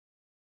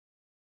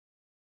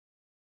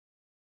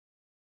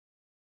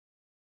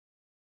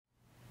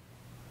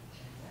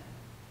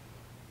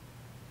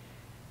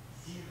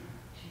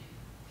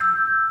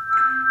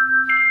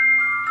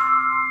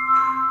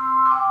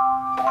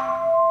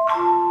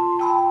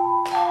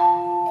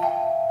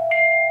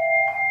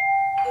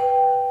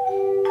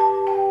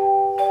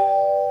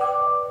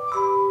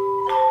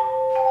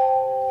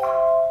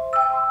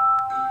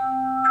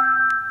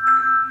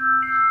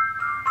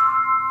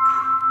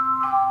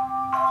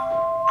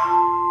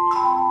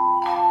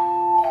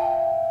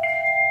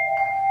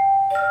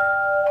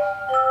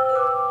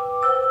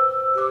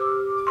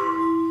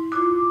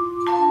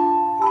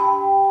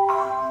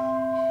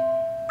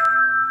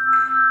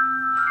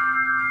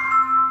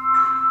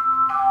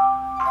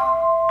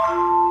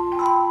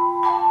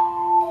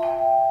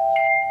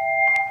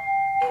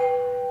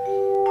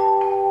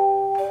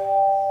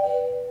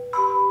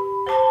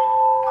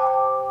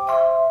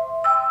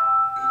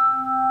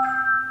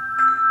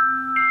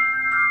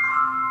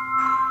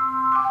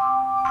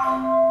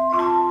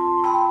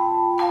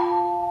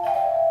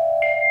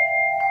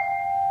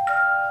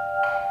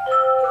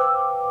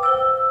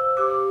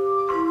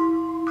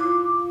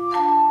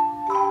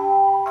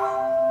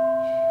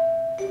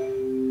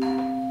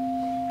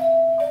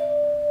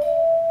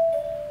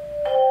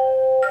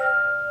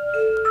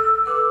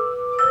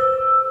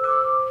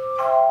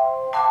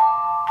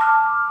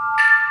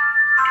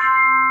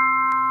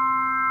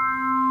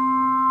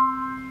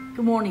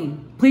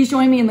morning. Please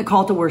join me in the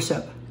call to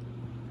worship.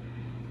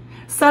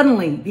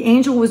 Suddenly, the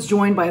angel was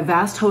joined by a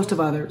vast host of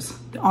others,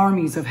 the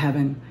armies of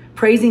heaven,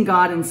 praising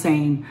God and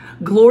saying,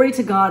 "Glory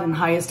to God in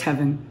highest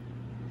heaven,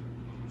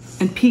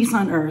 and peace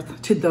on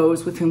earth to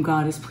those with whom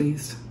God is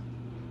pleased."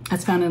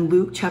 That's found in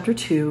Luke chapter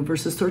 2,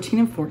 verses 13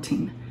 and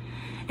 14.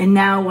 And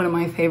now one of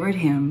my favorite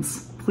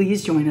hymns.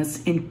 Please join us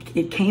in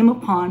 "It Came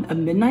Upon a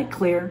Midnight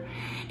Clear."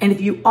 And if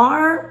you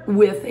are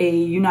with a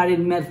United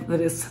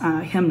Methodist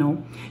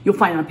hymnal, you'll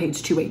find it on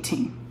page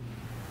 218.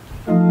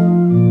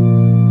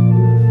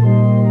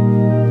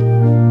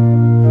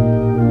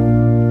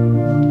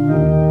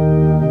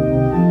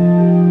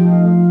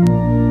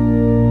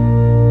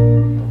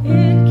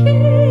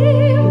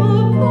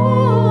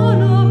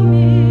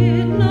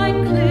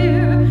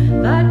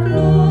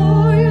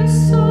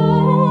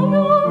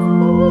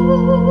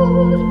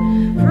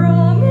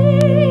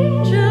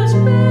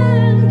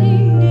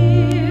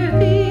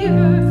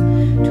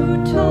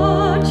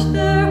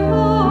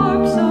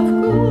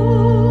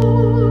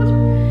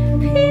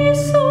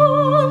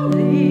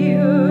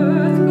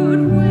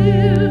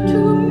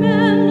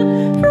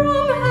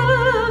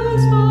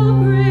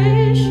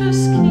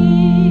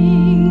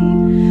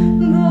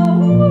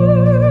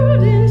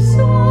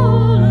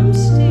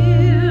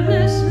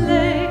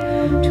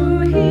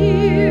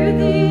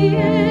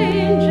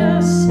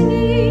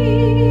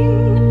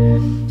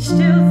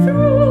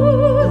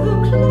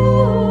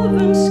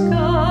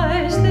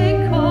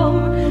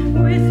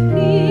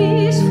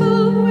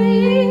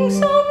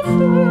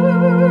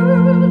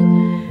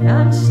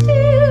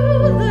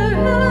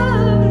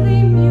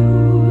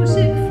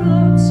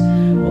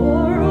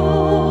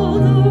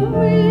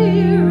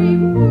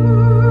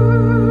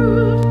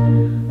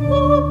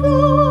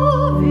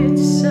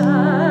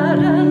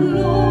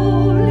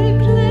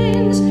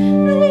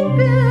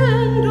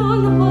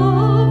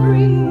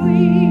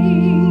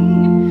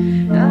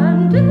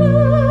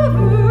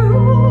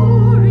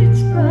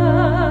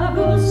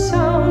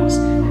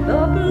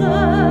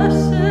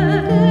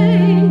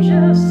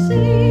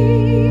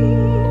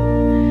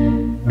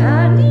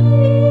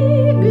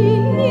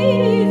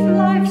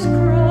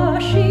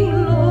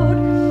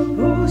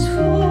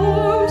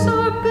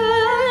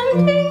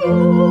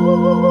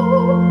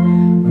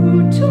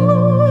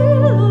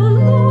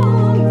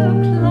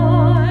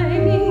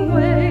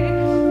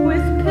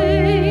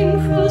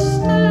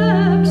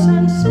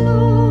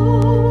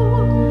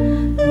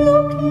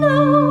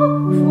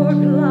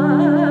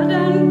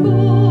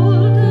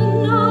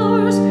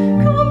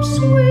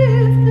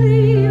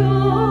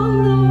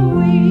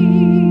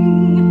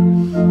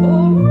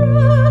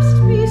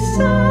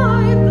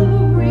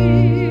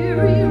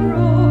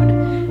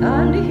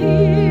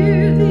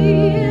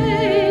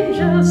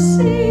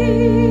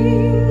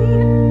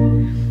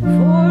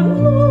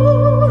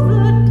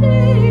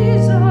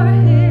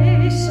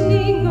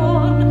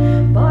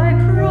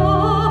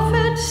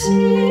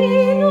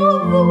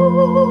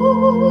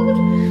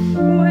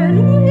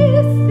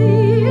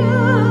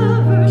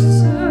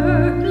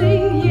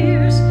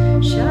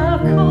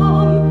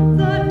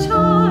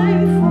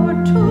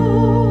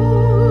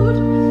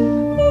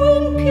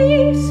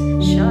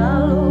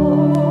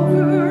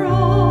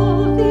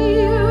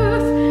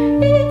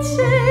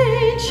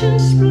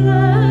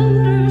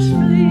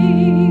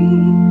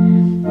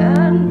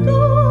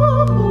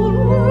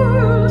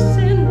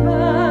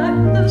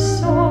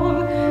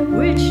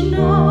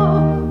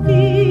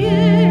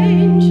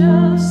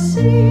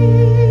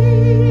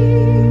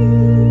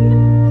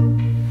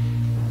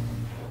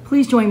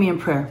 Join me in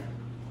prayer.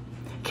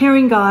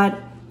 Caring God,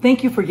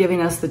 thank you for giving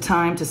us the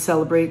time to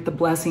celebrate the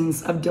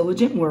blessings of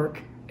diligent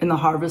work and the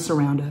harvest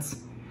around us.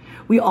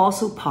 We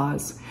also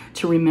pause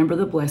to remember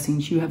the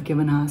blessings you have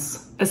given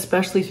us,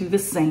 especially through the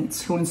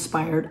saints who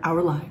inspired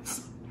our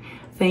lives.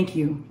 Thank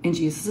you in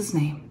Jesus'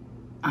 name.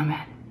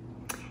 Amen.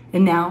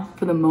 And now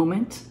for the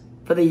moment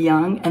for the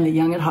young and the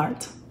young at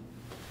heart.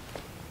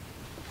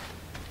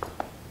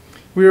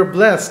 We are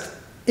blessed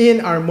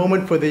in our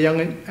moment for the young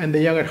and the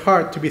young at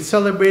heart to be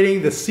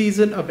celebrating the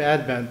season of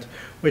Advent,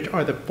 which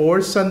are the 4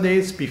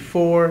 Sundays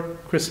before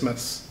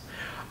Christmas.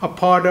 A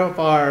part of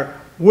our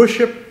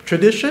worship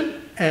tradition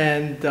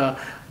and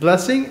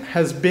blessing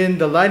has been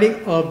the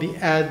lighting of the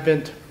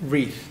Advent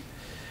wreath.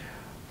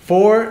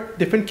 4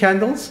 different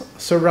candles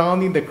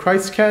surrounding the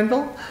Christ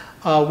candle,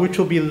 which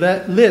will be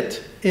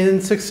lit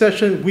in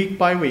succession week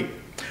by week.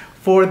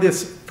 For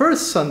this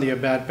first Sunday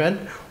of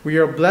Advent, we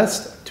are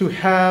blessed to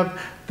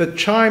have the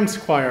Chimes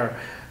Choir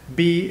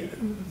be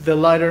the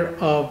lighter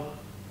of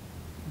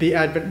the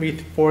Advent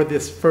wreath for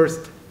this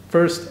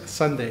first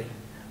Sunday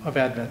of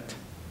Advent.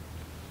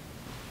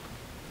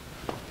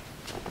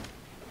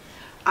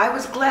 I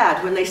was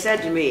glad when they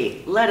said to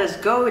me, "Let us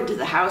go into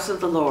the house of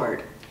the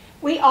Lord."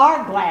 We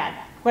are glad,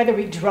 whether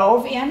we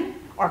drove in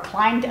or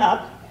climbed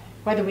up,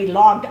 whether we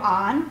logged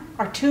on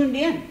or tuned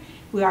in.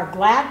 We are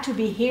glad to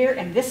be here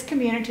in this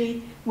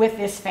community with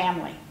this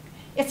family.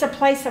 It's a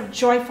place of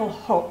joyful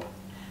hope,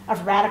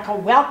 of radical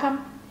welcome.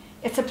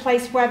 It's a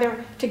place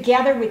where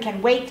together we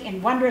can wait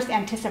in wondrous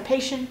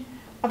anticipation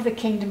of the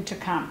kingdom to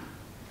come.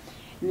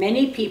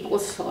 Many people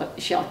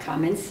shall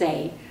come and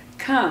say,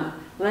 Come,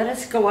 let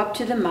us go up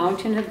to the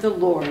mountain of the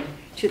Lord,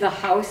 to the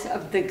house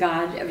of the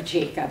God of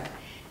Jacob,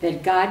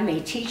 that God may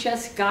teach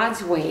us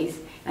God's ways,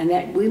 and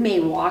that we may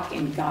walk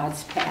in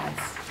God's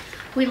paths.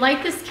 We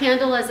light this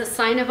candle as a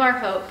sign of our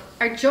hope,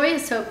 our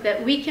joyous hope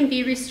that we can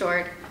be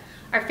restored,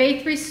 our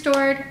faith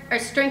restored, our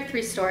strength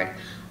restored,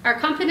 our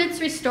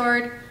confidence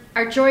restored,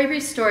 our joy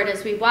restored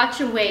as we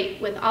watch and wait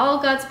with all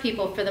God's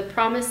people for the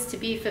promise to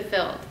be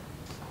fulfilled.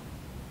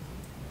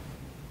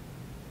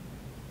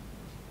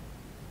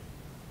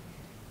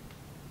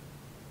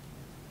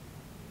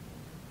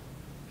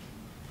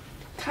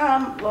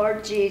 Come,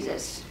 Lord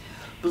Jesus.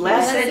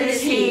 Blessed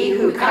is he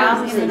who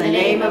comes in the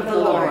name of the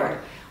Lord.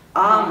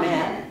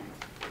 Amen.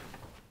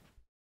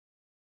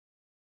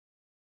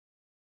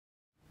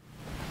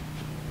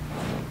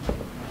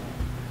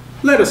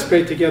 Let us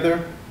pray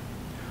together.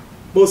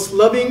 Most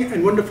loving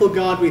and wonderful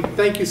God, we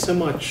thank you so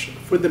much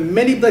for the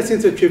many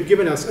blessings that you have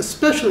given us,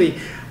 especially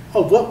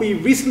of what we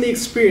recently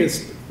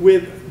experienced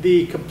with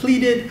the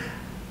completed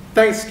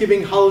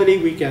Thanksgiving holiday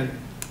weekend.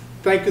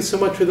 Thank you so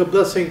much for the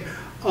blessing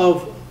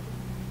of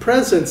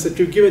presents that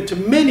you've given to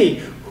many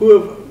who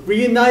have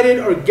reunited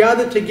or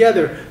gathered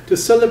together to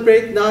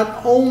celebrate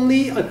not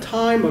only a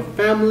time of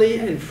family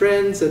and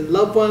friends and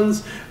loved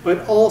ones,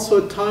 but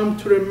also a time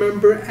to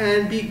remember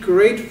and be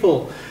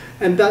grateful.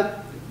 And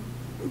that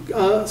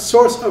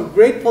source of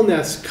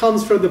gratefulness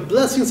comes from the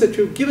blessings that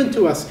you've given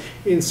to us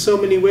in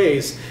so many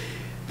ways.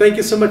 Thank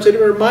you so much that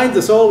it reminds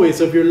us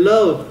always of your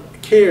love,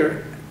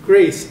 care,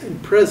 grace,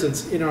 and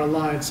presence in our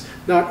lives,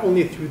 not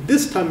only through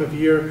this time of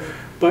year,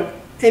 but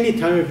any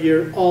time of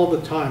year, all the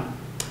time.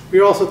 We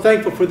are also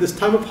thankful for this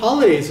time of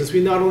holidays as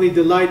we not only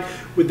delight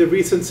with the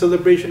recent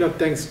celebration of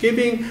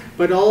Thanksgiving,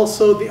 but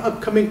also the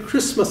upcoming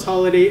Christmas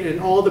holiday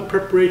and all the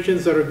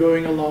preparations that are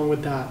going along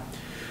with that.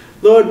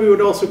 Lord, we would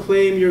also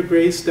claim your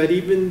grace that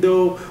even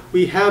though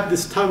we have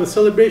this time of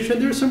celebration,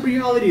 there are some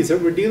realities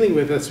that we're dealing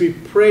with as we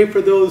pray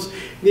for those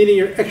needing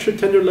your extra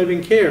tender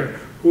loving care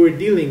who are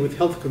dealing with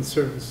health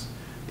concerns.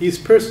 These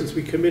persons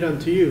we commit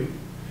unto you.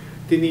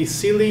 Denise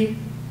Seeley,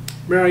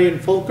 Marian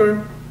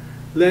Folker,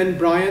 Len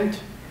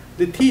Bryant,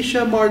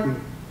 Letitia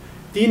Martin,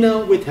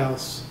 Dina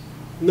Whithouse,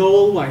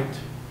 Noel White,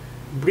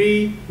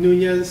 Bree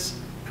Nunez,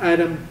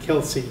 Adam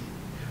Kelsey.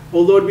 O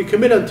Lord, we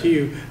commit unto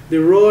you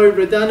Leroy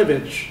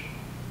Radanovich,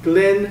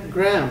 Glenn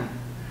Graham,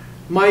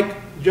 Mike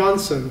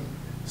Johnson,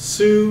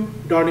 Sue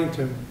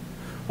Darlington.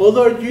 O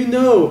Lord, you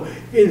know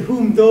in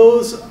whom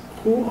those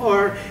who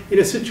are in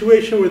a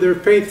situation where they're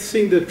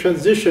facing the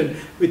transition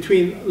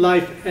between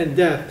life and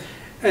death,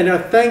 and are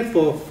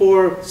thankful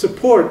for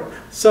support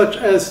such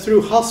as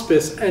through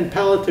hospice and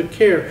palliative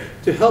care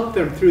to help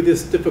them through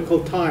this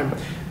difficult time,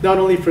 not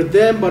only for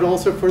them but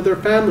also for their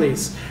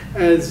families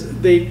as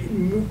they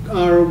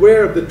are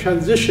aware of the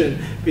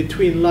transition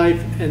between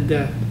life and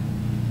death.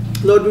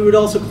 Lord, we would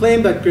also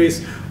claim that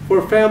grace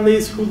for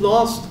families who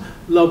lost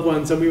loved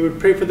ones, and we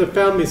would pray for the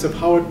families of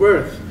Howard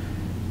Worth,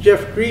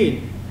 Jeff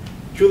Green,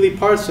 Julie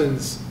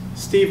Parsons,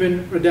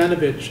 Stephen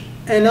Radanovich,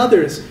 and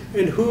others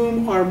in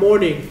whom are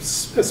mourning,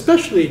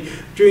 especially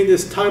during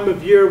this time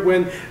of year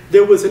when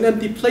there was an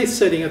empty place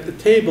setting at the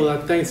table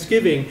at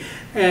Thanksgiving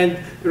and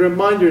the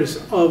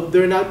reminders of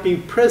their not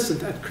being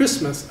present at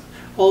Christmas,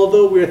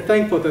 although we are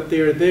thankful that they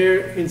are there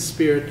in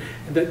spirit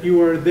and that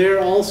you are there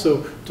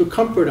also to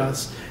comfort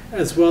us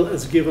as well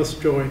as give us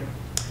joy.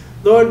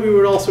 Lord, we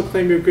would also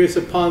claim your grace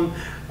upon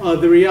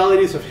the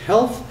realities of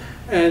health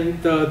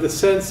and the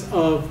sense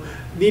of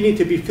needing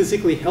to be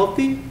physically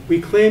healthy.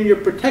 We claim your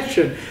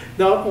protection,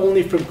 not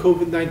only from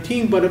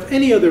COVID-19, but of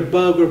any other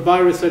bug or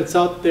virus that's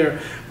out there,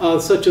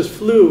 such as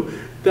flu,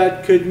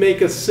 that could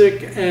make us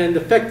sick and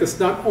affect us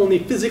not only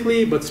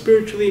physically, but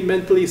spiritually,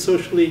 mentally,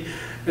 socially,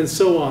 and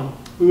so on.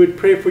 We would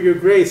pray for your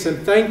grace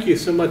and thank you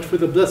so much for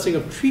the blessing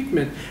of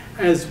treatment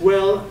as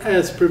well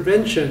as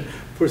prevention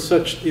for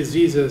such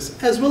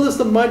diseases, as well as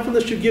the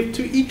mindfulness you give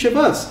to each of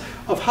us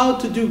of how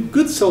to do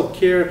good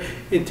self-care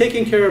in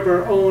taking care of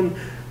our own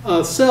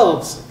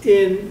selves,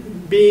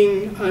 in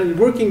being and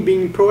working,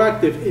 being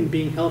proactive in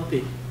being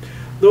healthy.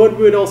 Lord,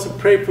 we would also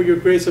pray for your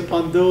grace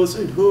upon those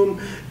in whom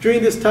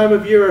during this time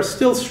of year are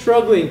still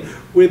struggling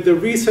with the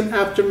recent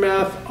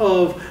aftermath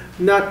of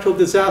natural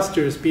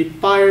disasters, be it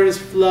fires,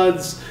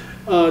 floods,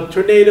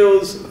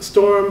 tornadoes,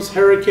 storms,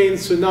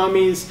 hurricanes,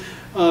 tsunamis,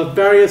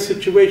 various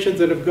situations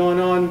that have gone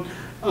on,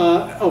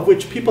 of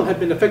which people have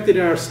been affected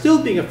and are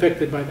still being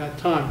affected by that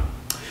time.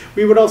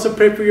 We would also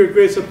pray for your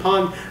grace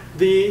upon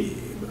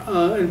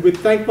and with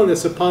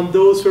thankfulness upon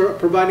those who are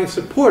providing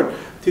support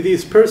to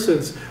these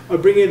persons, or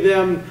bringing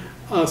them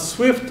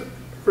swift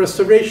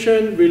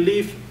restoration,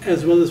 relief,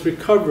 as well as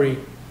recovery.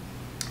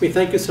 We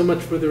thank you so much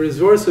for the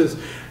resources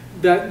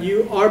that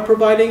you are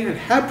providing and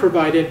have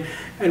provided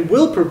and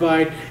will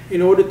provide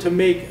in order to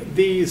make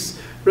these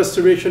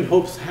restoration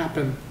hopes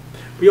happen.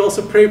 We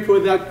also pray for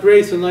that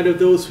grace in light of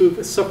those who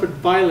have suffered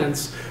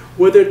violence,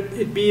 whether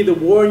it be the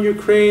war in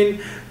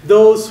Ukraine,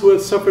 those who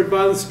have suffered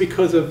violence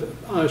because of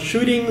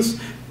shootings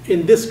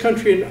in this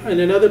country and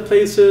in other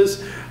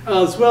places,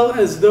 as well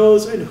as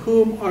those in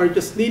whom are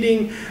just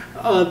needing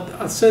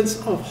a sense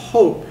of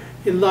hope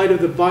in light of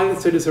the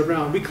violence that is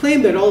around. We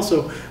claim that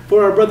also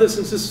for our brothers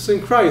and sisters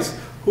in Christ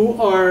who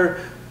are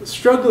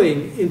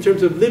struggling in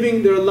terms of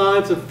living their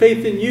lives of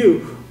faith in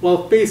you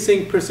while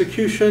facing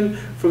persecution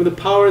from the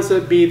powers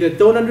that be, that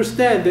don't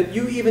understand that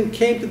you even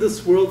came to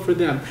this world for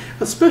them,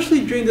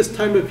 especially during this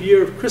time of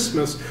year of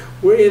Christmas,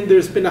 wherein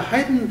there's been a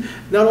heightened,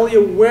 not only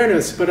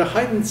awareness, but a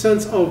heightened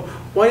sense of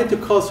wanting to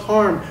cause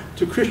harm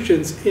to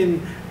Christians in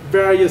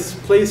various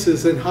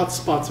places and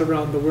hotspots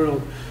around the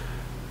world.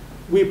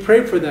 We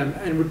pray for them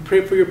and we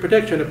pray for your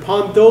protection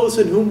upon those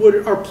in whom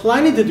are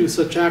planning to do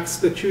such acts,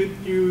 that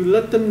you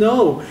let them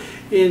know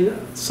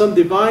in some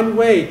divine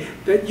way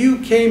that you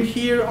came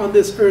here on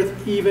this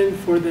earth even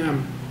for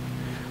them.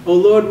 Oh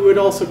Lord, we would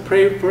also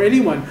pray for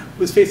anyone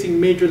who's facing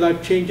major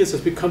life changes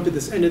as we come to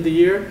this end of the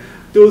year.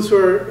 Those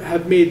who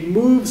have made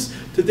moves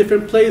to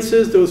different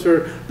places, those who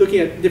are looking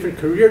at different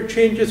career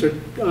changes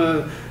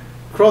or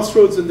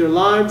crossroads in their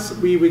lives,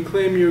 we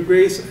claim your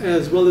grace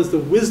as well as the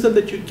wisdom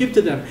that you give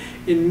to them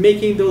in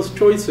making those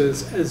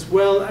choices, as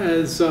well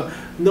as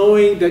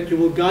knowing that you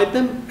will guide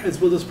them, as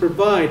well as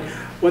provide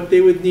what they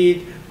would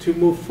need to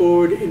move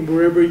forward in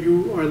wherever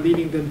you are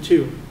leading them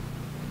to.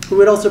 We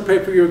would also pray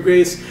for your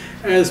grace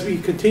as we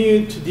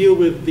continue to deal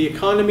with the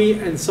economy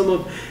and some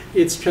of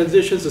its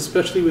transitions,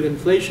 especially with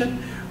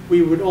inflation.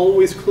 We would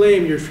always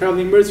claim your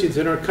traveling mercies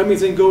in our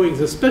comings and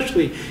goings,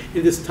 especially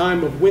in this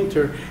time of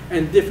winter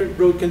and different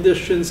road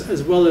conditions,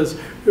 as well as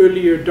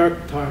earlier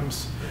dark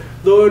times.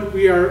 Lord,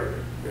 we are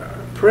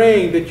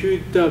praying that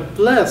you'd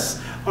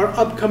bless our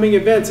upcoming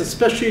events,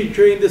 especially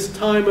during this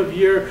time of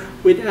year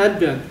with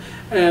Advent,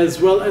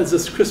 as well as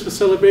this Christmas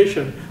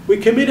celebration. We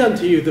commit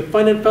unto you the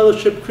Fun and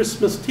Fellowship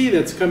Christmas tea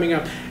that's coming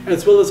up,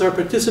 as well as our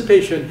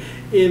participation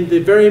in the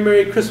Very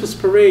Merry Christmas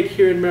Parade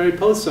here in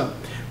Mariposa.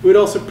 We would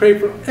also pray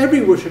for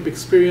every worship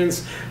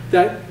experience,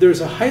 that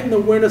there's a heightened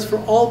awareness for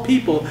all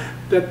people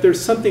that there's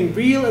something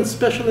real and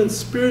special and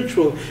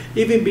spiritual,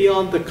 even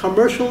beyond the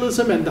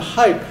commercialism and the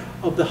hype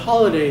of the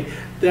holiday,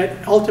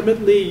 that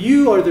ultimately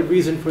you are the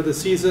reason for the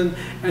season,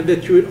 and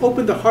that you would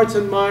open the hearts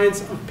and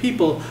minds of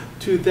people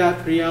to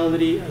that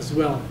reality as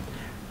well.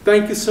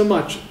 Thank you so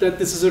much that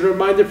this is a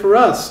reminder for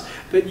us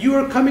that you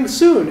are coming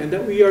soon, and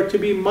that we are to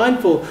be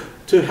mindful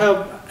to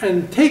have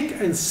and take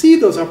and see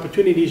those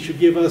opportunities you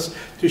give us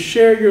to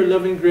share your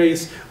loving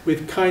grace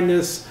with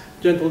kindness,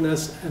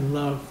 gentleness, and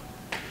love.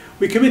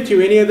 We commit to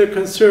you any other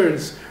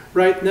concerns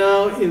right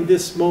now in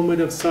this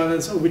moment of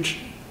silence, of which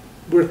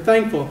we're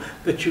thankful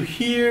that you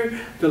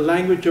hear the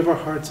language of our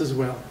hearts as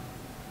well.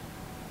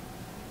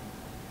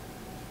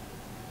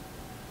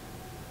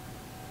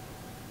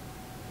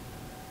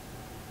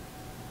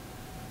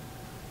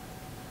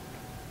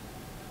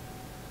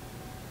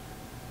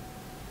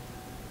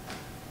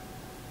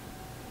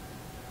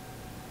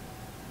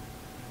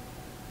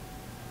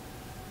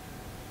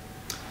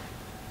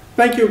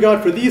 Thank you,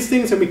 God, for these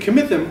things, and we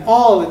commit them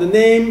all in the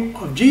name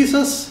of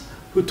Jesus,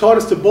 who taught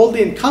us to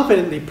boldly and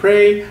confidently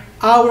pray,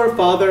 Our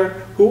Father,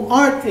 who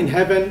art in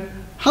heaven,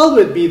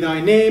 hallowed be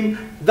thy name.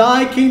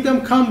 Thy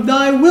kingdom come,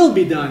 thy will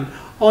be done,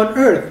 on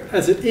earth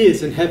as it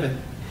is in heaven.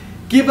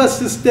 Give us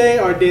this day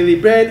our daily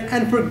bread,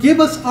 and forgive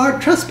us our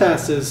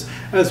trespasses,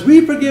 as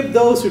we forgive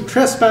those who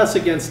trespass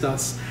against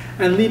us.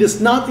 And lead us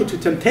not into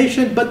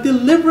temptation, but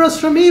deliver us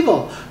from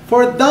evil.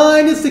 For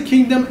thine is the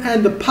kingdom,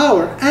 and the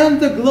power, and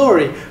the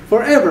glory,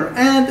 forever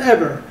and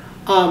ever.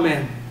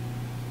 Amen.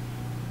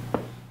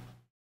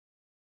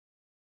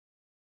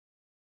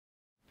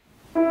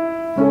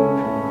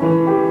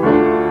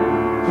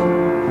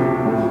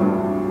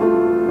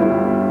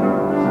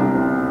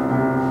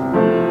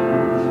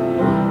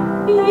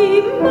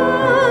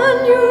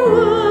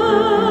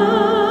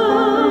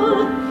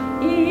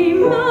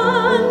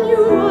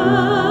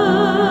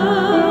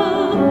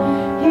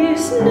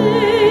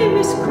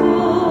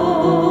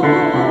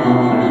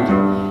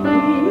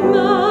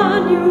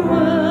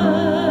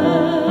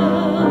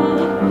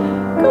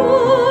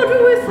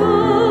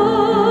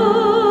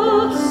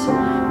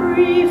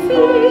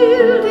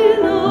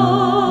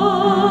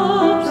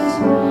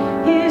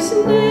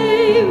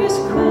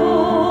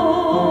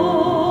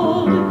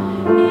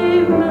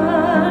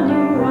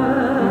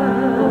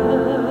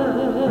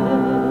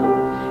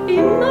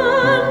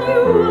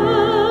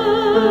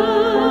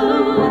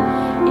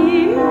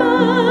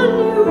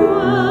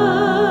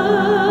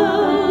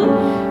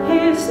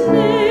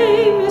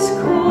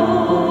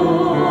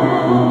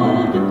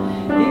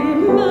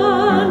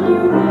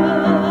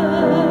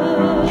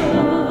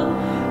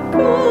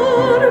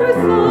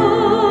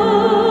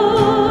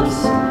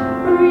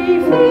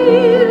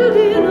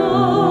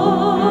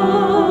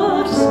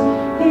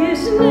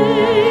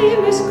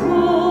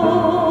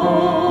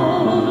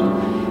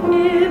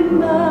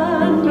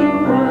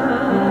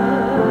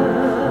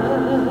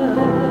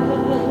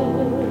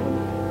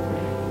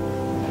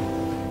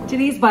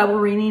 Today's Bible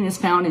reading is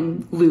found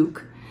in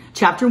Luke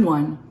chapter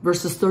 1,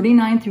 verses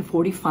 39 through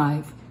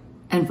 45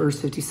 and verse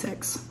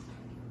 56.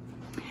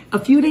 A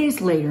few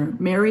days later,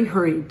 Mary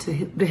hurried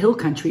to the hill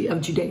country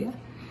of Judea,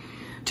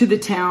 to the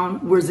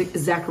town where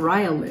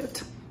Zechariah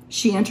lived.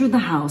 She entered the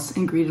house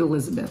and greeted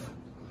Elizabeth.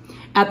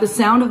 At the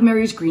sound of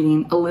Mary's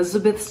greeting,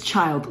 Elizabeth's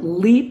child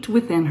leaped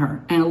within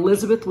her, and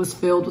Elizabeth was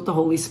filled with the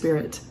Holy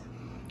Spirit.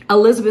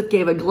 Elizabeth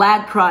gave a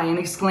glad cry and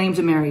exclaimed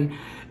to Mary,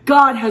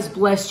 "God has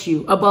blessed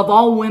you above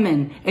all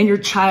women, and your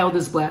child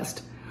is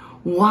blessed.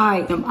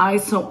 Why am I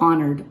so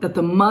honored that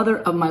the mother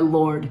of my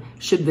Lord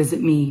should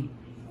visit me?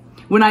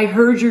 When I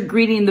heard your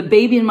greeting, the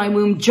baby in my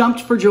womb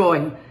jumped for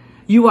joy.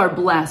 You are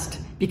blessed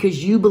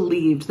because you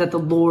believed that the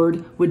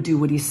Lord would do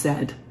what he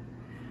said."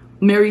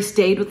 Mary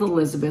stayed with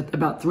Elizabeth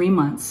about 3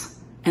 months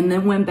and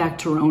then went back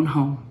to her own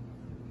home.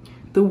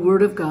 The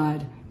word of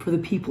God for the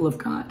people of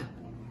God.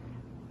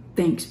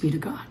 Thanks be to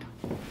God.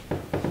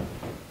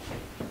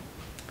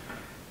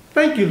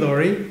 Thank you,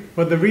 Lori,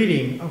 for the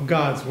reading of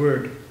God's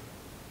Word.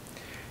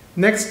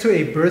 Next to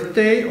a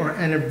birthday or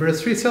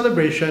anniversary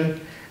celebration,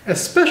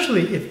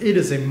 especially if it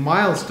is a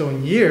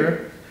milestone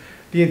year,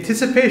 the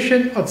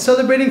anticipation of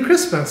celebrating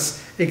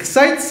Christmas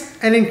excites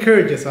and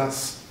encourages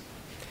us.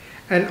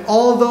 And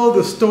although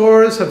the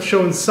stores have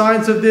shown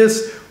signs of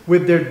this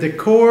with their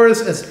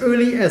decors as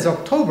early as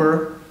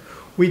October,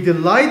 we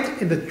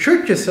delight in the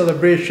church's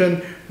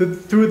celebration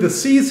through the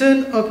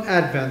season of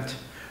Advent,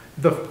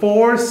 the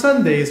 4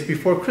 Sundays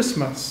before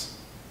Christmas.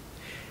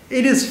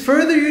 It is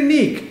further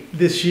unique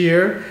this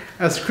year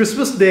as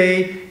Christmas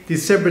Day,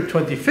 December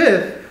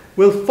 25th,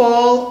 will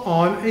fall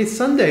on a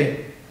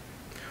Sunday.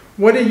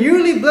 What a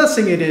yearly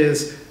blessing it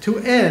is to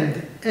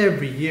end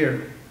every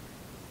year.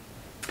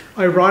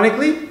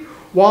 Ironically,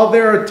 while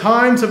there are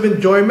times of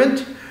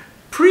enjoyment,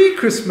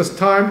 pre-Christmas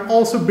time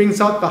also brings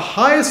out the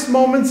highest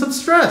moments of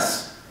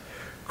stress.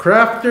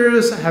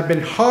 Crafters have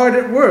been hard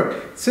at work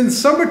since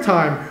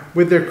summertime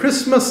with their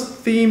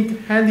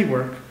Christmas-themed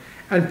handiwork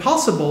and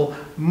possible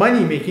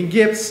money-making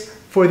gifts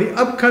for the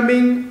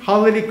upcoming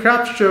holiday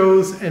craft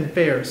shows and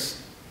fairs.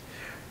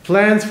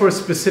 Plans for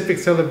specific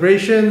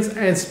celebrations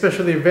and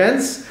special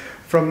events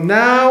from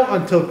now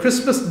until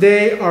Christmas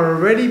Day are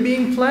already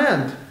being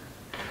planned.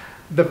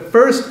 The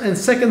first and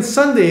second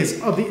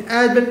Sundays of the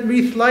Advent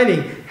wreath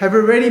lighting have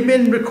already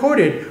been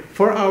recorded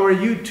for our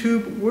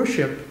YouTube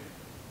worship.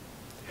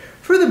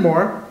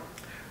 Furthermore,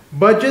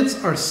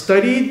 budgets are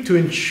studied to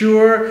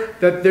ensure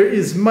that there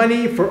is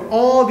money for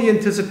all the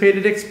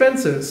anticipated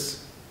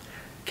expenses.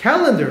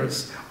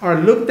 Calendars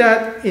are looked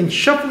at in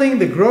shuffling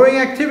the growing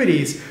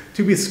activities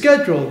to be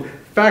scheduled,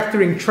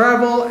 factoring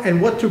travel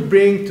and what to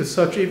bring to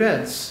such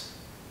events.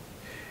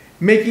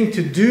 Making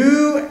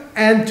to-do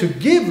and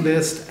to-give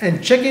lists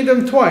and checking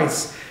them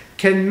twice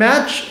can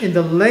match in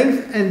the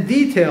length and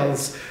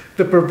details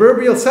the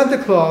proverbial Santa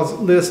Claus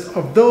list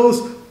of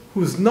those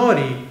who's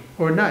naughty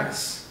or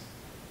nice.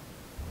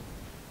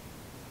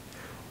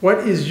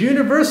 What is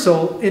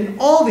universal in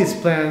all these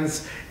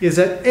plans is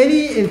that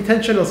any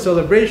intentional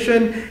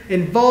celebration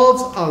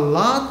involves a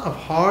lot of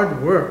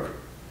hard work,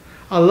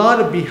 a lot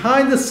of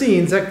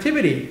behind-the-scenes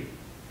activity.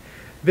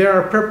 There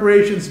are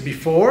preparations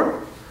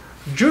before,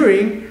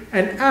 during,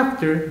 and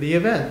after the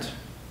event.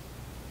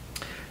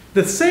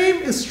 The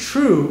same is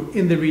true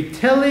in the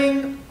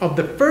retelling of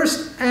the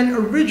first and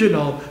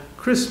original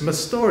Christmas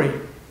story.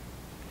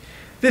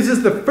 This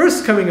is the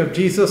first coming of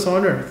Jesus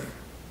on earth.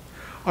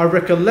 Our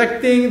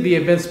recollecting the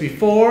events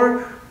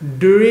before,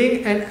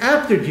 during, and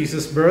after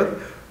Jesus'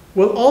 birth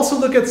will also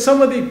look at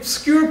some of the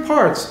obscure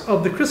parts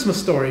of the Christmas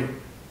story.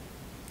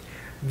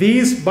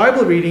 These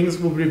Bible readings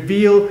will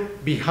reveal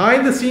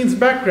behind-the-scenes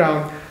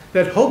background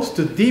that hopes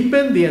to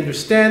deepen the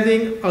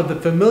understanding of the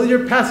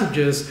familiar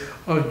passages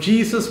of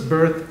Jesus'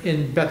 birth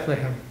in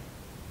Bethlehem.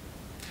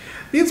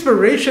 The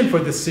inspiration for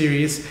this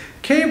series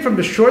came from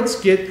the short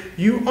skit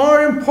 "You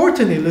Are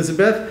Important,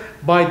 Elizabeth"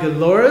 by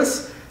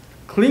Dolores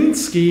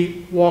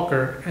Klingsky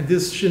Walker, and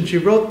she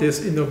wrote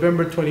this in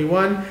November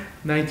 21,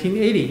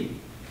 1980.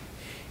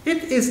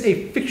 It is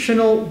a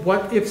fictional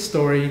what-if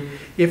story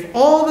if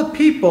all the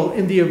people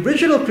in the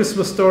original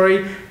Christmas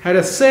story had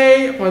a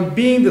say on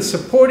being the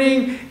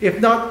supporting,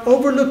 if not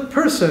overlooked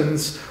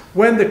persons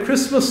when the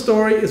Christmas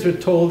story is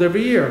retold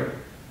every year.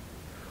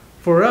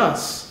 For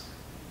us,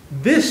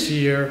 this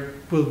year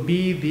will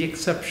be the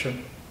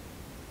exception.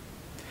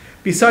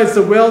 Besides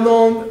the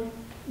well-known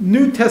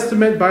New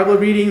Testament Bible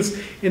readings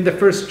in the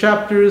first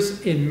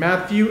chapters in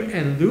Matthew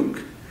and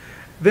Luke,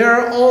 there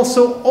are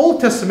also Old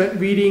Testament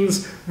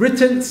readings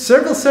written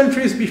several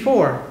centuries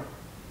before.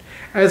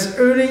 As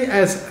early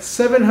as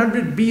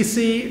 700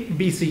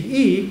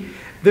 BCE,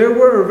 there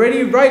were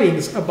already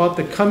writings about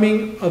the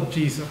coming of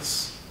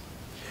Jesus.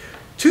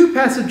 2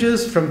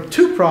 passages from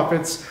 2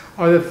 prophets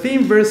are the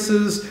theme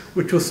verses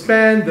which will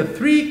span the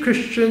 3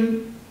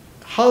 Christian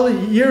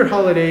year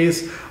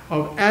holidays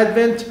of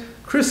Advent,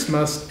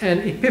 Christmas, and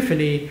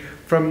Epiphany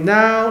from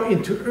now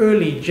into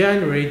early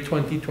January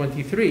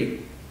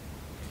 2023.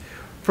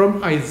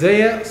 From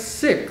Isaiah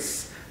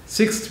 6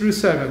 through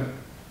 7.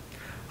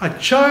 "A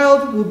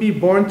child will be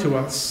born to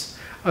us,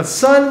 a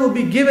son will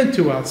be given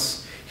to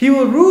us. He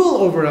will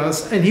rule over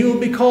us, and he will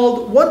be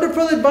called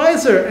Wonderful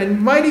Advisor and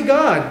Mighty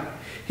God.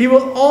 He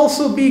will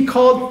also be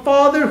called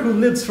Father who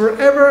lives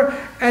forever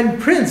and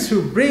Prince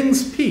who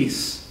brings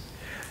peace.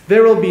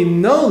 There will be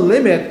no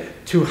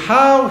limit to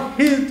how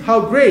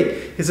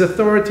great his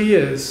authority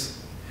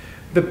is.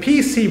 The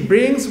peace he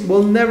brings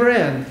will never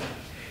end.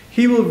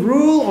 He will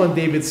rule on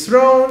David's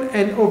throne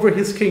and over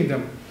his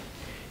kingdom.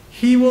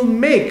 He will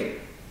make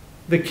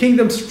the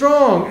kingdom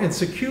strong and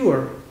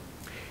secure.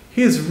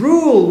 His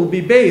rule will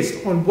be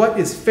based on what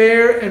is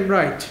fair and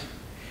right.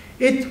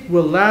 It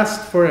will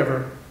last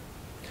forever.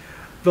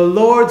 The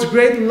Lord's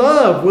great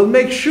love will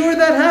make sure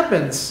that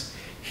happens.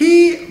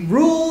 He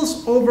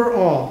rules over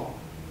all.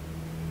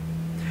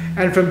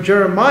 And from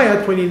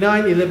Jeremiah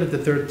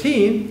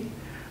 29:11-13,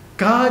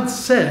 God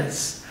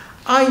says,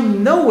 I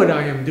know what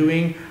I am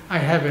doing. I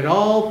have it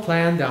all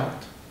planned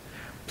out.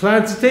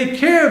 Plans to take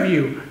care of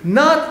you,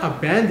 not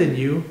abandon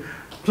you.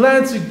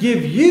 Plans to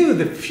give you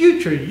the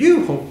future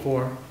you hope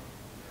for.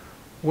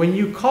 When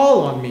you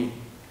call on me,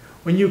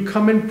 when you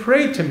come and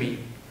pray to me,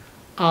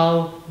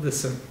 I'll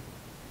listen.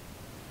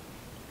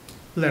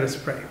 Let us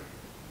pray.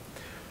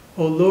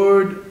 O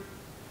Lord,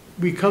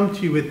 we come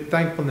to you with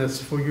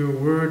thankfulness for your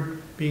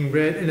word being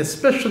read, and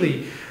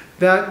especially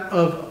that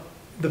of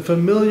the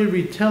familiar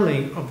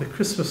retelling of the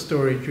Christmas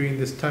story during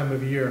this time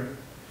of year.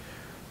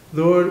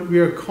 Lord, we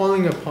are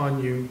calling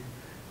upon you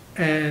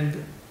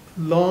and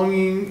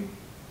longing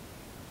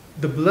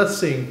the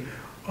blessing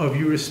of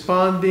you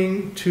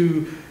responding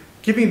to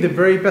giving the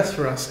very best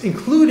for us,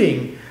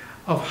 including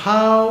of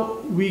how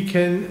we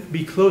can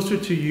be closer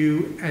to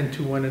you and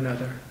to one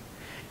another.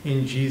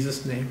 In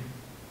Jesus' name,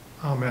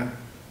 amen.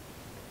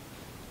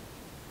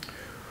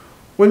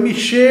 When we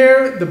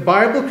share the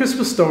Bible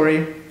Christmas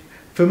story,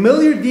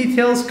 familiar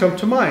details come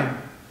to mind.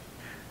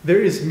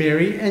 There is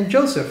Mary and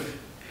Joseph,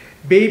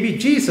 baby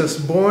Jesus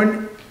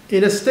born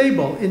in a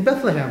stable in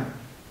Bethlehem.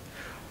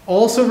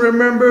 Also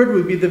remembered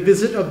would be the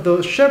visit of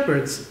those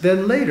shepherds,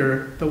 then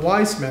later the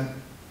wise men.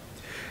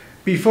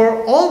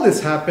 Before all this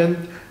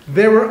happened,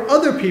 there were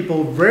other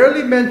people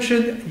rarely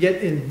mentioned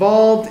yet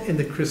involved in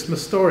the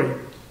Christmas story.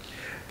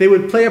 They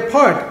would play a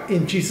part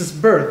in Jesus'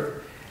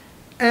 birth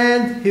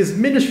and his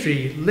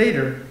ministry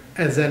later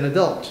as an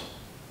adult.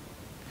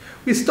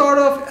 We start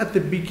off at the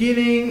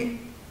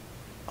beginning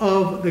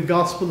of the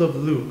Gospel of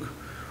Luke,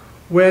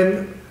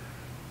 when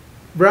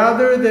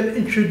rather than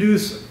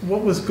introduce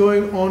what was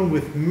going on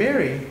with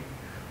Mary,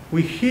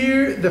 we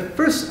hear the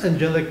first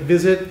angelic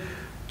visit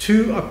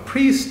to a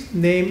priest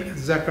named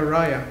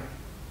Zechariah.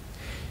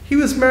 He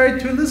was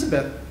married to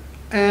Elizabeth,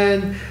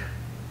 and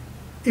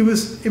it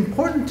was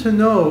important to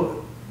know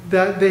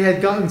that they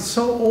had gotten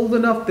so old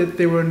enough that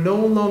they were no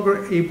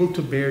longer able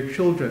to bear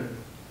children.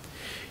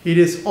 It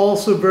is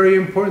also very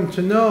important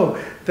to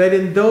know that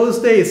in those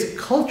days,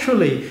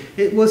 culturally,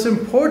 it was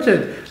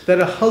important that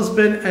a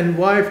husband and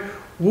wife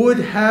would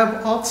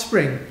have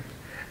offspring.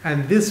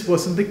 And this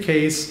wasn't the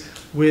case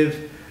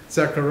with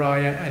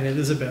Zechariah and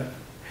Elizabeth.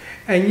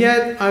 And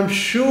yet, I'm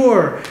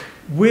sure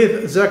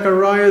with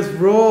Zechariah's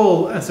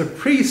role as a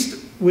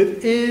priest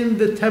within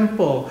the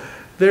temple,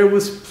 there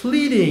was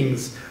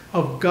pleadings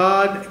of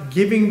God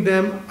giving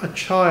them a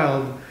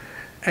child.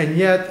 And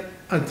yet,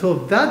 until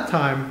that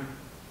time,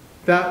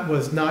 that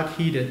was not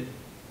heeded.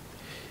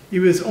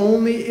 It was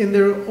only in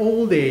their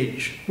old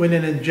age, when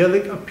an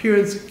angelic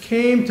appearance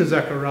came to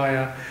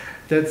Zechariah,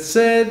 that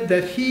said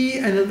that he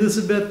and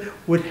Elizabeth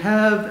would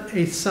have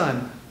a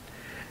son,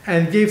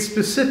 and gave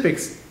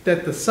specifics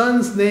that the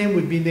son's name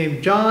would be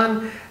named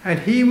John, and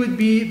he would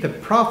be the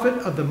prophet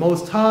of the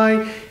Most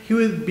High. He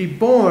would be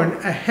born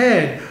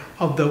ahead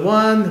of the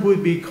one who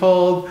would be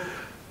called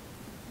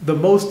the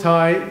Most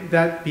High,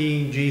 that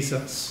being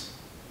Jesus.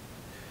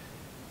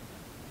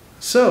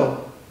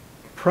 So,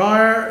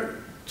 prior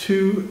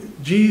to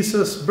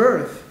Jesus'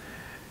 birth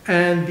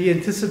and the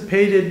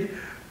anticipated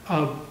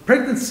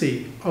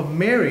pregnancy of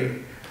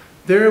Mary,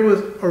 there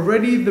was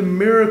already the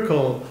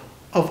miracle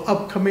of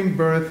upcoming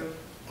birth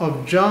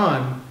of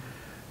John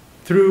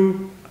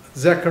through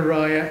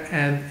Zechariah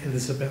and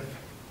Elizabeth.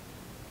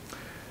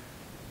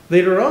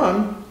 Later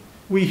on,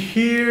 we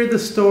hear the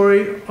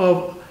story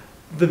of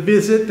the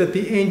visit that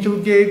the angel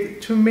gave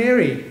to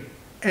Mary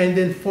and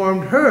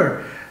informed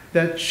her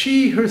that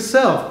she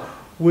herself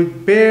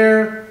would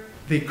bear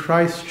the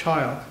Christ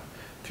child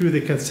through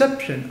the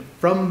conception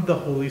from the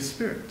Holy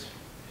Spirit.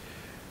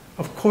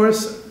 Of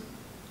course,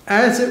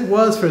 as it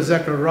was for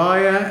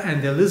Zechariah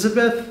and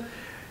Elizabeth,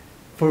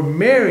 for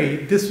Mary,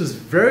 this was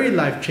very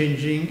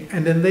life-changing,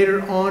 and then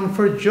later on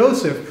for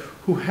Joseph,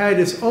 who had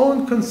his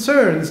own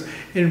concerns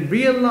in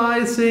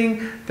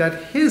realizing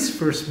that his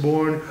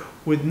firstborn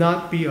would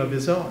not be of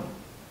his own.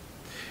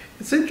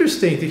 It's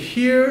interesting to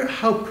hear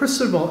how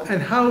personal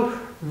and how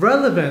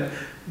relevant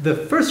the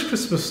first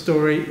Christmas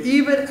story,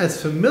 even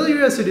as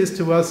familiar as it is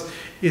to us,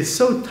 is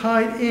so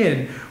tied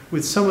in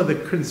with some of the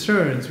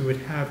concerns we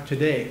would have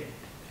today.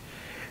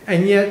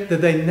 And yet the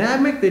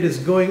dynamic that is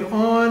going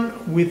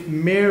on with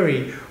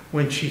Mary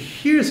when she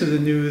hears of the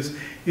news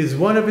is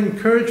one of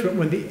encouragement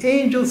when the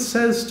angel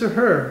says to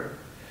her,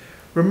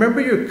 "Remember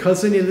your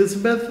cousin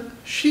Elizabeth?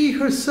 She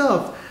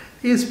herself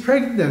is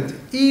pregnant,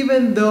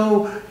 even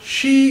though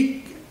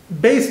she,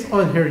 based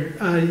on her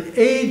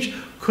age,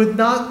 could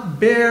not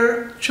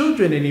bear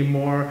children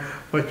anymore,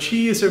 but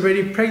she is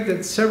already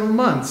pregnant several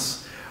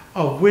months,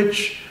 of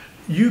which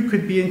you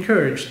could be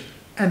encouraged.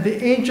 And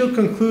the angel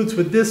concludes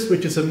with this,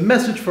 which is a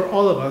message for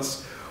all of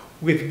us: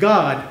 with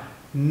God,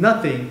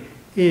 nothing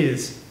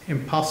is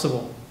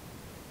impossible.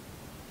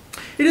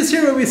 It is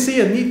here where we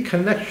see a neat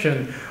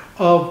connection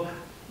of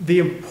the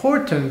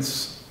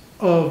importance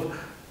of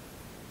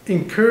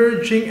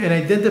encouraging and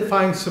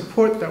identifying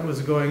support that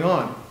was going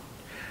on.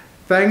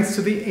 Thanks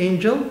to the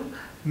angel,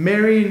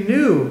 Mary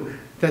knew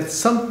that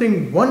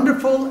something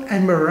wonderful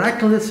and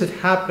miraculous had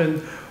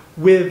happened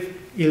with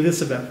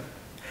Elizabeth.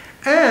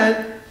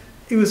 And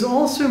it was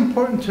also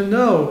important to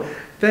know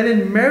that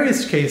in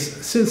Mary's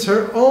case, since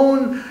her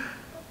own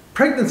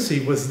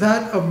pregnancy was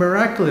that of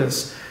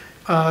miraculous,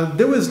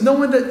 there was no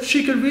one that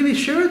she could really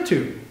share it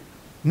to.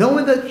 No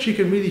one that she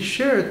could really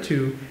share it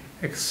to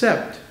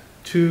except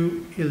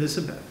to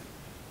Elizabeth.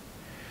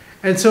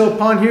 And so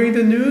upon hearing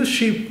the news,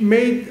 she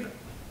made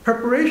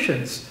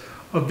preparations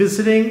of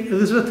visiting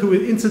Elizabeth, who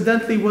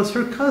incidentally was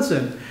her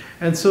cousin.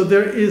 And so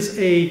there is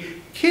a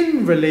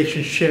kin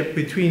relationship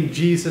between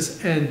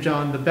Jesus and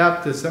John the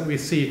Baptist that we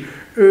see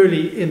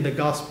early in the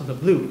Gospel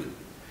of Luke.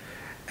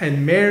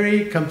 And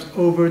Mary comes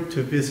over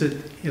to visit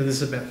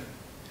Elizabeth.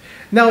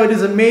 Now it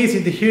is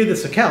amazing to hear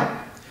this account.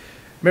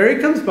 Mary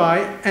comes by,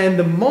 and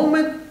the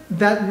moment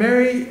that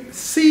Mary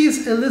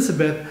sees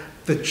Elizabeth,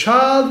 the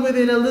child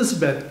within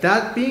Elizabeth,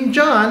 that being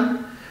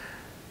John,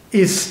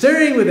 is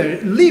staring with her.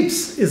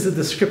 Leaps is the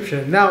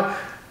description. Now,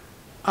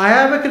 I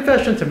have a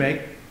confession to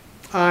make.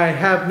 I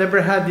have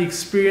never had the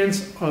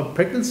experience of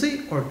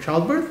pregnancy or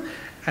childbirth,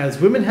 as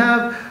women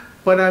have,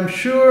 but I'm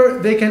sure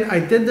they can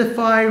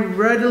identify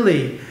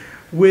readily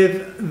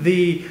with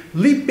the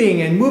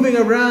leaping and moving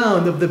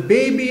around of the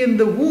baby in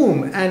the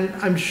womb. And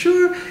I'm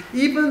sure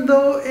even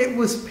though it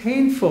was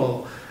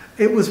painful,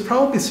 it was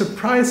probably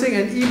surprising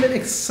and even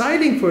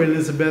exciting for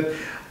Elizabeth,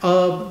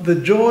 the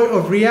joy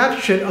of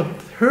reaction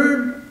of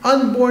her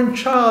unborn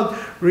child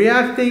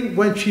reacting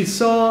when she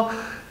saw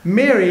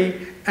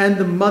Mary and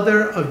the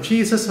mother of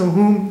Jesus, of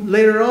whom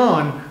later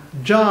on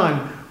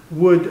John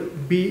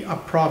would be a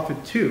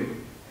prophet too.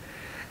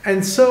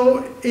 And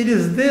so it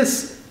is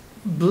this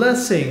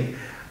blessing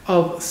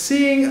of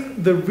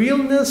seeing the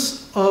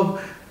realness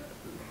of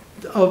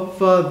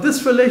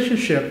this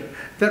relationship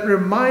that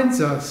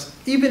reminds us,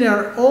 even in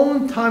our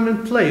own time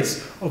and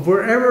place of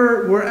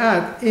wherever we're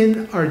at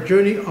in our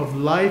journey of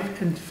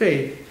life and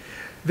faith,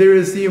 there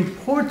is the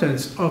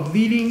importance of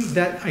needing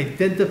that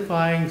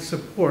identifying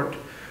support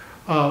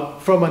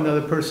from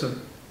another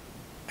person.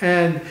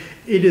 And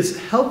it is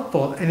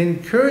helpful and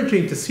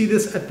encouraging to see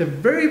this at the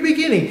very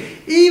beginning,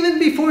 even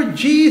before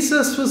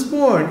Jesus was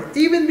born,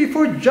 even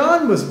before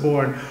John was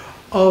born,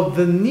 of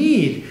the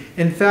need.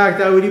 In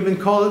fact, I would even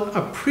call it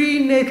a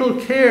prenatal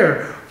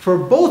care for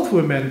both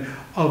women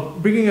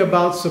of bringing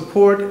about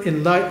support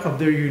in light of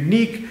their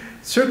unique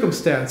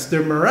circumstance,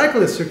 their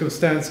miraculous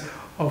circumstance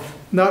of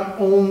not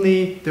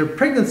only their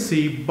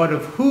pregnancy, but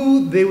of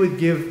who they would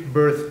give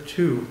birth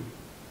to.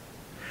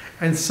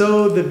 And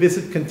so the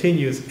visit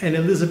continues, and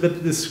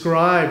Elizabeth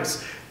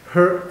describes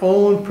her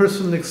own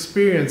personal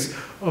experience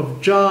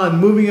of John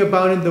moving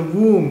about in the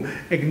womb,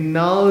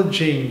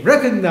 acknowledging,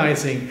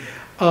 recognizing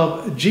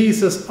of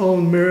Jesus'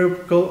 own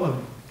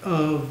miracle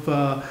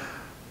of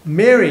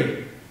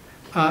Mary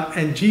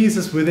and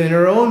Jesus within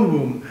her own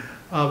womb,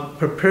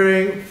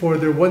 preparing for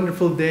their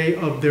wonderful day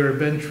of their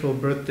eventual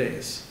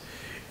birthdays.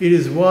 It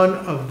is one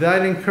of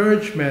that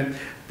encouragement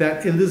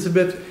that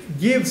Elizabeth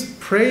gives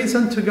praise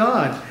unto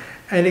God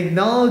and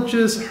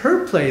acknowledges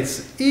her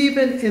place,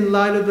 even in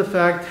light of the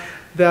fact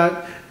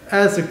that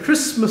as the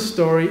Christmas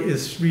story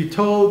is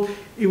retold,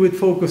 it would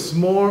focus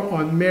more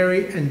on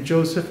Mary and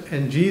Joseph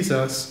and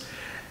Jesus.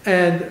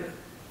 And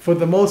for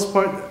the most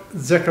part,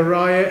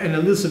 Zechariah and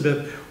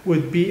Elizabeth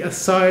would be a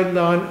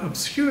sideline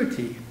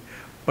obscurity,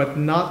 but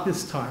not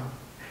this time.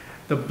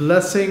 The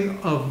blessing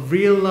of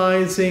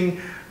realizing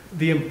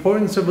the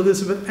importance of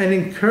Elizabeth and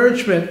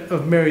encouragement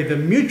of Mary, the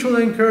mutual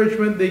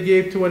encouragement they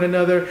gave to one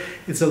another,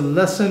 is a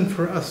lesson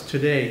for us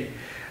today.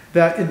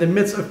 That in the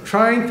midst of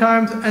trying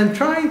times, and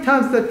trying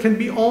times that can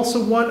be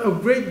also one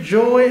of great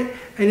joy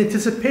and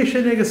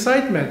anticipation and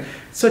excitement,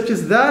 such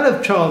as that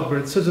of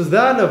childbirth, such as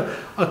that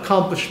of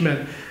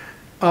accomplishment,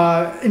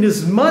 in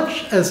as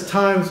much as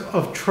times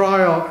of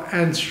trial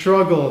and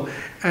struggle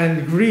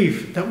and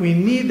grief, that we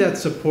need that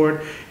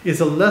support, is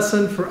a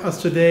lesson for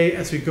us today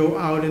as we go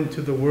out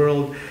into the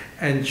world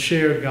and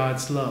share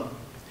God's love.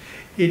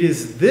 It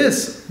is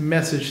this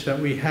message that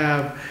we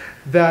have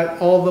that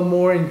all the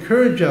more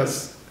encourage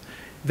us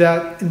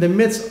that in the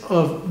midst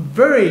of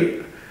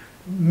very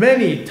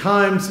many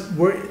times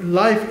where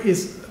life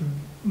is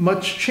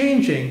much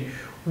changing,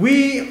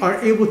 we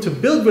are able to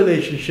build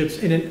relationships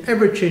in an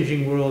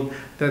ever-changing world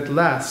that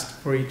lasts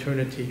for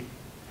eternity.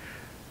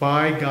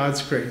 By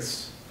God's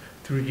grace,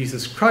 through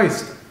Jesus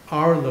Christ,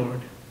 our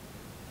Lord.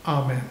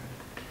 Amen.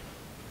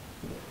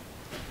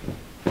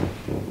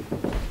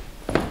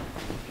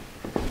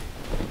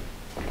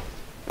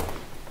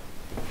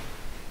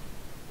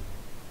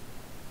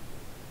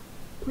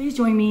 Please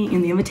join me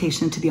in the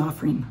invitation to the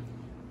offering.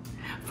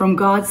 From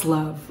God's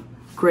love,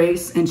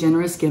 grace, and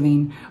generous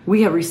giving,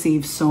 we have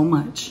received so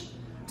much.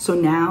 So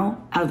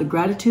now, out of the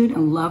gratitude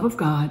and love of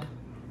God,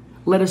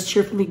 let us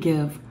cheerfully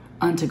give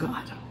unto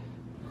God.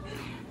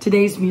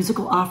 Today's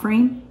musical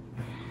offering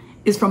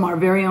is from our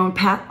very own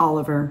Pat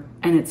Oliver,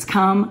 and it's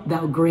Come,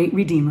 Thou Great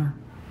Redeemer.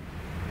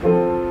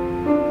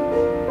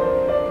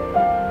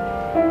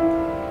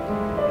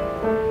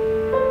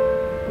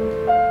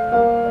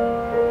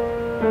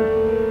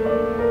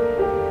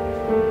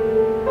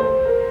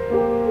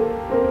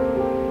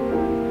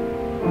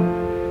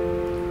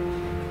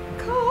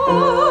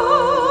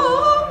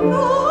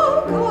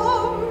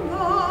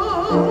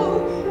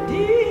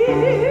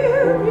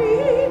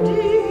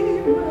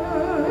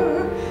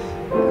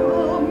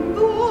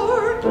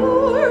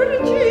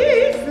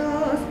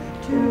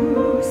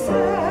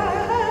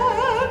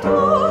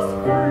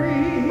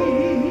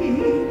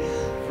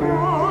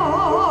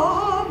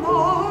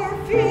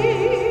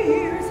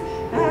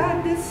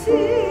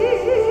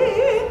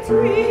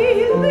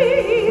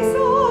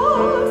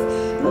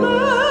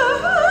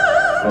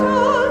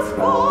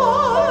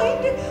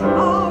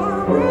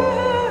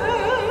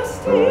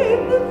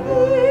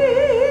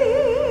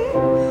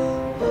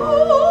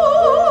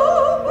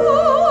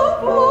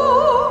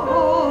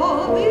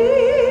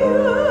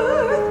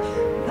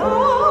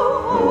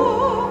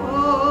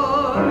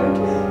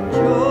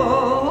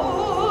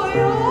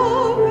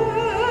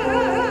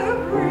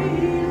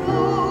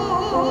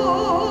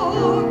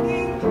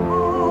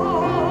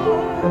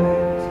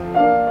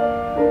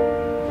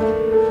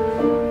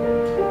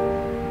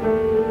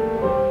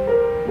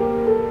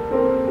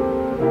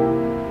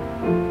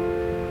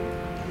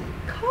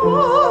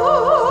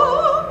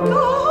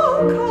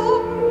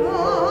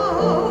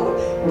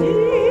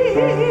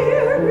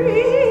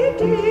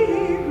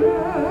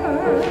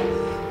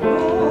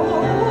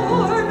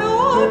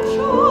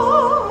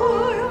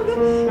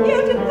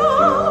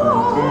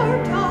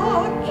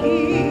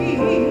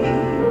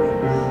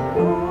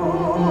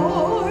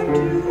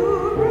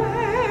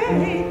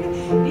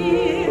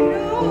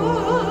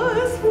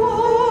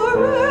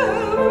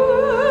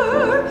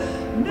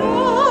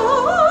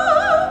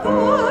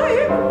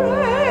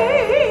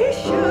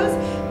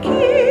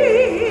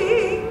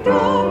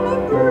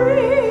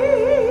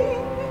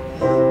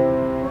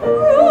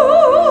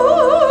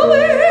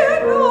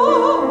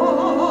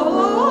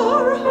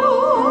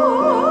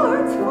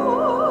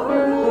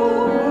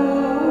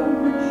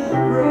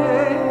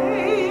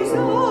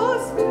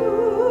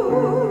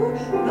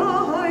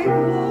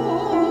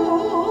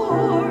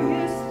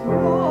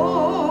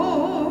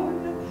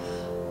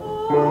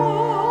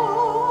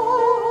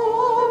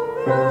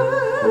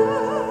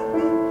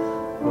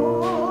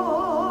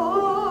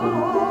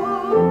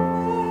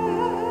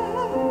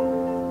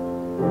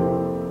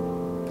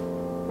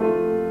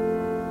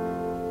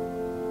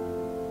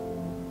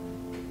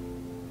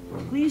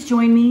 Please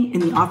join me in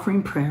the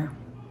offering prayer.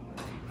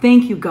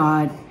 Thank you,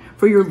 God,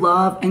 for your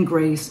love and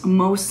grace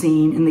most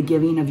seen in the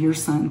giving of your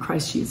Son,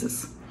 Christ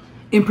Jesus.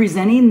 In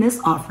presenting this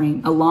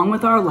offering along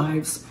with our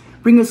lives,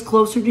 bring us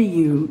closer to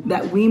you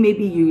that we may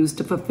be used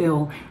to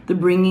fulfill the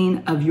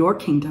bringing of your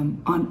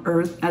kingdom on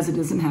earth as it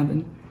is in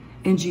heaven.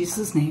 In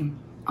Jesus' name,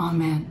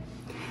 amen.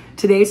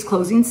 Today's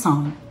closing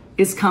song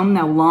is Come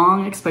Thou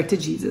Long Expected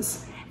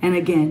Jesus. And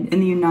again, in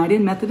the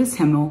United Methodist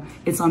Hymnal,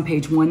 it's on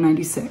page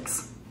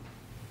 196.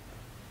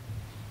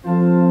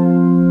 Deliver,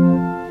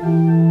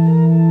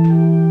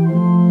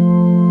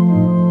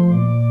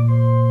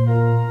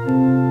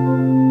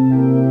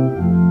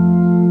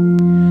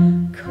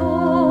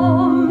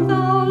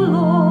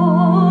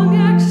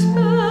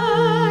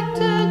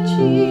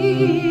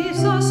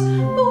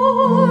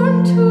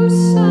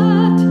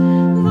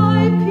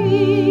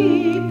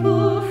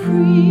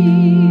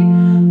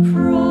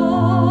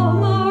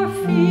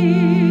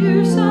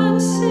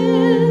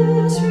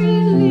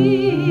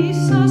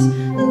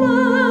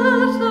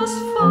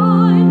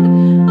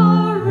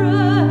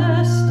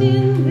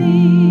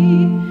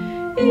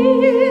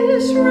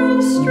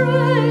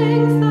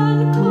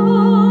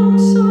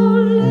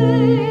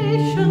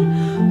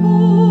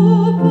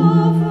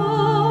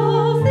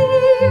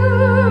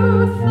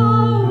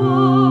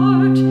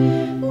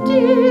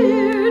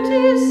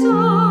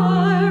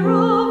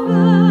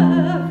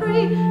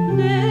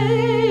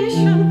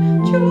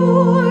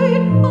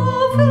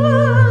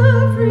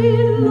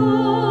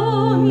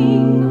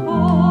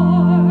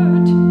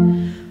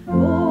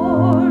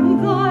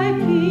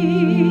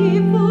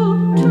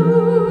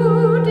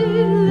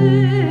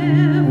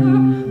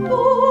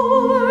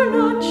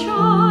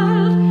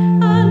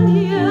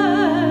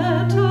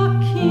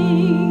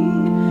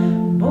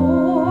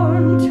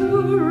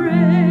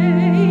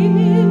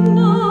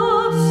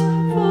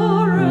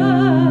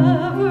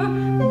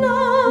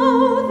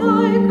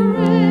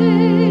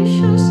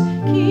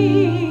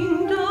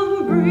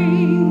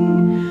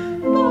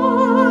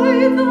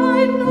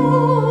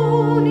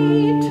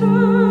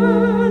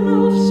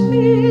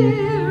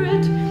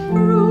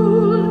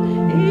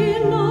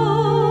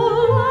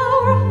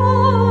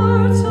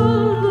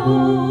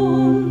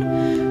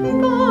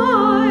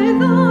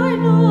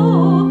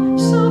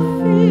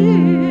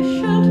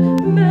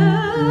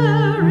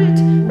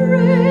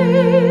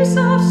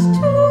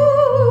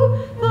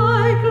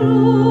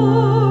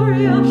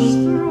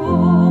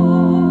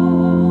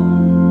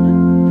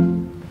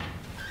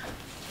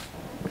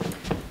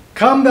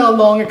 Come, thou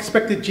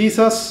long-expected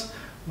Jesus,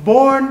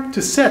 born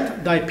to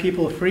set thy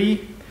people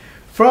free.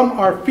 From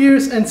our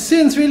fears and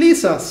sins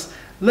release us.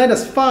 Let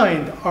us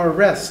find our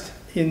rest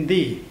in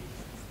thee.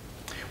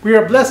 We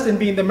are blessed in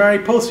being the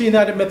Mariposa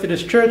United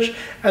Methodist Church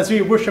as we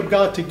worship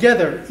God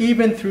together,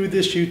 even through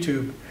this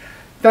YouTube.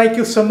 Thank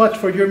you so much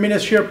for your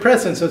ministry of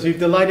presence as we've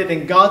delighted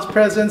in God's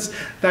presence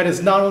that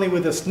is not only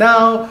with us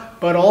now,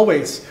 but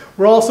always.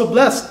 We're also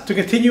blessed to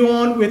continue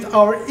on with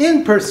our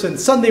in-person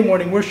Sunday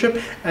morning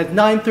worship at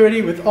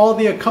 9:30 with all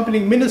the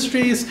accompanying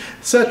ministries,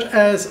 such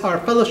as our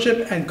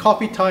fellowship and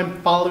coffee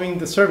time following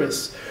the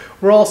service.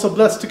 We're also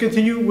blessed to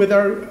continue with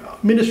our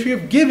ministry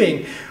of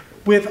giving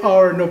with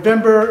our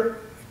November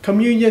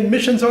communion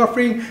missions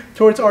offering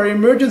towards our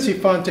emergency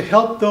fund to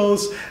help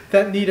those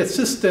that need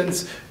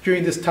assistance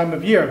during this time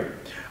of year.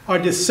 Our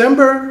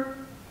December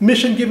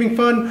mission giving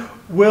fund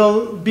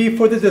will be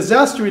for the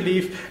disaster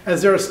relief,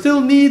 as there are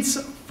still needs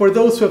for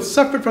those who have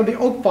suffered from the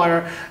Oak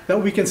Fire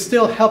that we can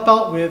still help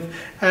out with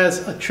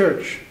as a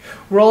church.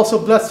 We're also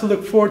blessed to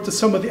look forward to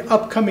some of the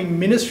upcoming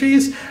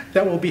ministries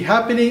that will be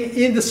happening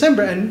in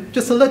December. And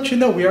just to let you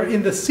know, we are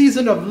in the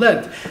season of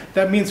Lent.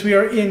 That means we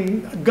are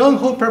in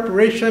gung-ho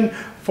preparation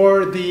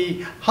for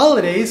the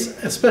holidays,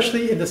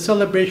 especially in the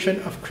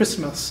celebration of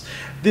Christmas.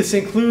 This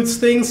includes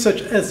things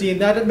such as the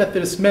United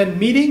Methodist Men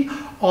meeting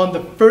on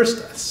the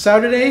first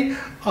Saturday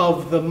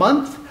of the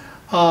month,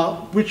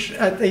 which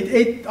at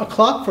 8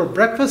 o'clock for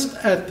breakfast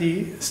at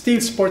the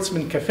Steve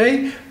Sportsman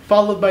Cafe,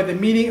 followed by the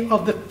meeting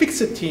of the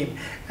Fix-It team,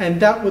 and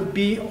that would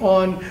be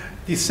on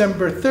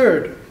December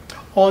 3rd.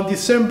 On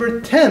December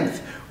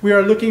 10th, we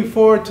are looking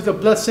forward to the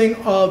blessing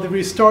of the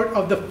restart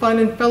of the Fun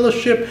and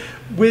Fellowship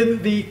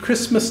with the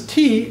Christmas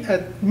tea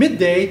at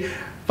midday,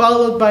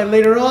 followed by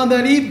later on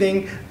that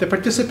evening, the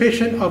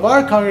participation of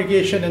our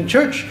congregation and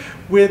church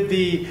with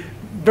the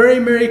Very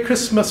Merry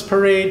Christmas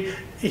Parade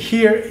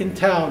here in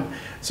town.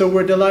 So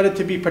we're delighted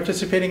to be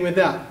participating with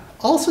that.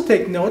 Also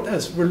take note,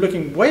 as we're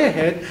looking way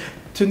ahead,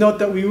 to note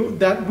that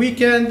that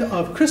weekend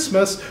of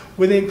Christmas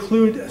will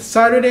include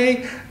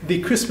Saturday,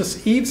 the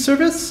Christmas Eve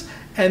service,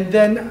 and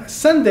then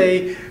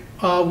Sunday,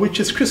 which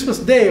is Christmas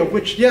Day, of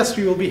which, yes,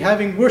 we will be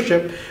having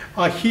worship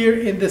here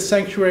in this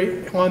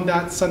sanctuary on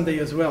that Sunday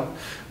as well.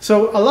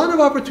 So a lot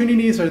of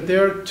opportunities are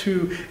there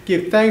to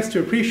give thanks, to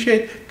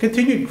appreciate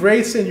continued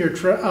grace in your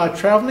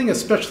traveling,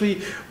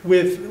 especially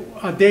with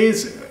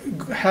days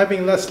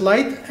having less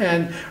light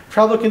and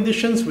travel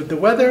conditions with the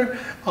weather.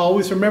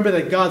 Always remember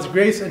that God's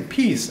grace and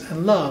peace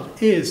and love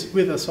is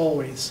with us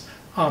always.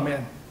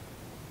 Amen.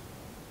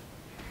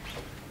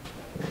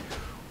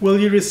 Will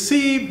you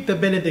receive the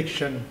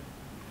benediction?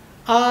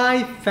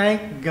 I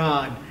thank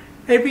God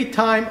every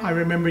time I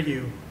remember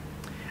you,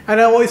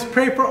 and I always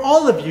pray for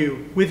all of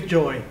you with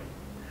joy.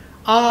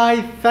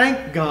 I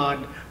thank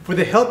God for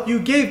the help you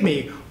gave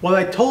me while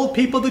I told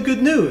people the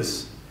good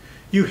news.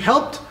 You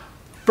helped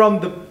from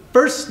the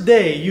first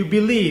day you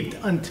believed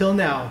until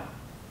now.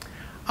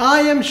 I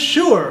am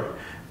sure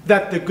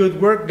that the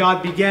good work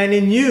God began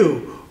in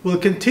you will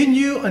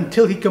continue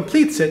until he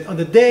completes it on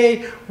the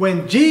day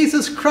when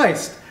Jesus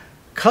Christ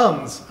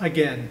comes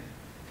again.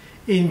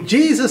 In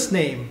Jesus'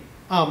 name,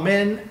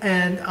 amen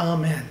and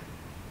amen.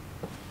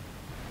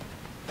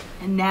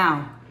 And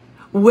now,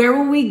 where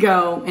will we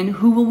go and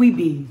who will we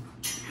be?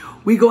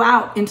 We go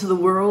out into the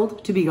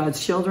world to be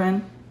God's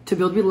children, to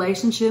build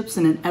relationships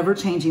in an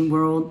ever-changing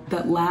world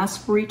that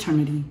lasts for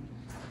eternity.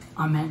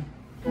 Amen.